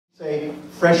Say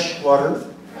fresh water.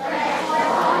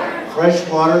 Fresh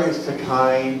water is the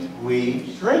kind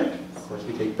we drink. Of course,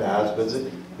 we take baths with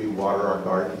it. We water our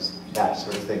gardens, that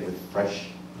sort of thing with fresh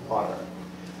water.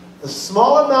 The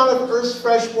small amount of Earth's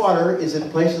fresh water is in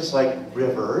places like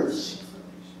rivers,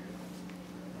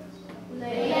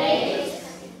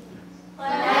 lakes,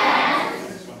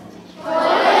 ponds,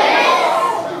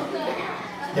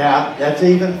 yeah, that's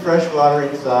even fresh water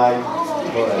inside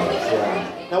toilets. Yeah.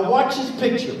 Now watch this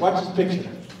picture. Watch this picture.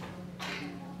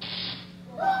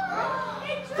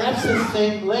 That's the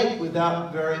same lake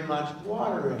without very much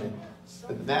water in it.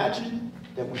 Imagine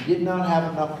that we did not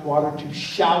have enough water to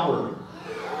shower.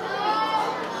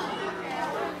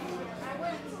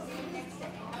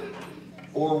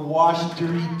 Or wash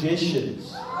dirty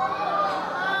dishes.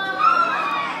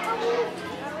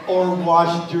 Or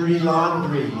wash dirty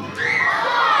laundry.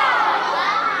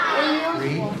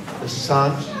 Read the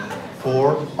sun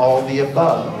for all the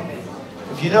above.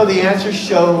 If you know the answer,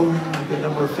 show the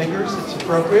number of fingers that's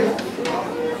appropriate.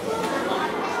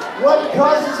 What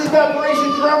causes evaporation?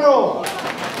 Drum roll. 4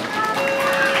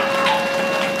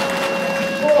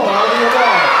 all the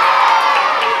above.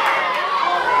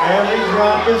 Every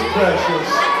drop is precious.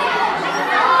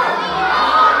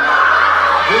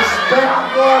 Respect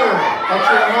water at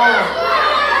your home.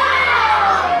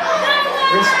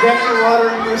 Respect the water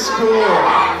in your school.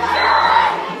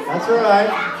 That's all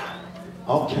right.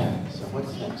 Okay, so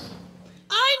what's next?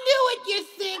 I knew what you're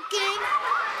thinking.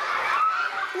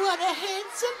 What a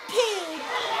handsome pig.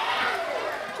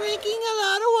 Drinking a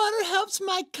lot of water helps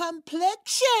my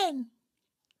complexion.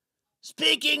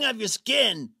 Speaking of your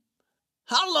skin,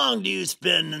 how long do you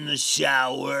spend in the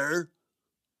shower?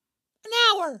 An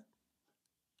hour.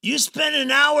 You spend an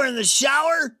hour in the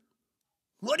shower?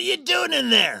 What are you doing in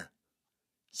there?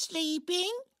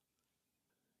 Sleeping.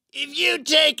 If you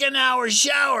take an hour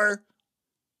shower,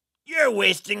 you're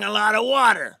wasting a lot of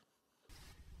water.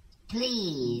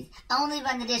 Please, only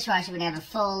run the dishwasher when I have a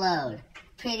full load.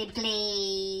 Pretty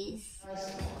please.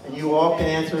 And you all can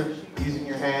answer using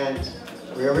your hands.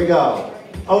 Here we go.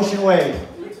 Ocean wave.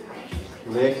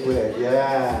 Liquid,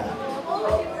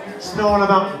 yeah. Snow on a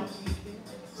mountain.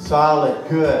 Solid,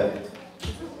 good.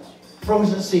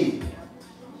 Frozen sea.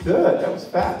 Good, that was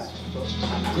fast.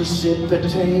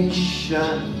 Precipitation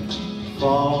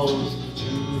falls to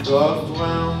the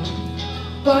ground,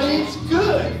 but it's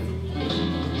good.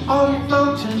 On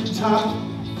mountaintop,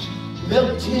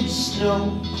 melted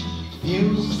snow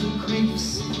fuels the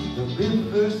creeks, the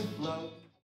rivers.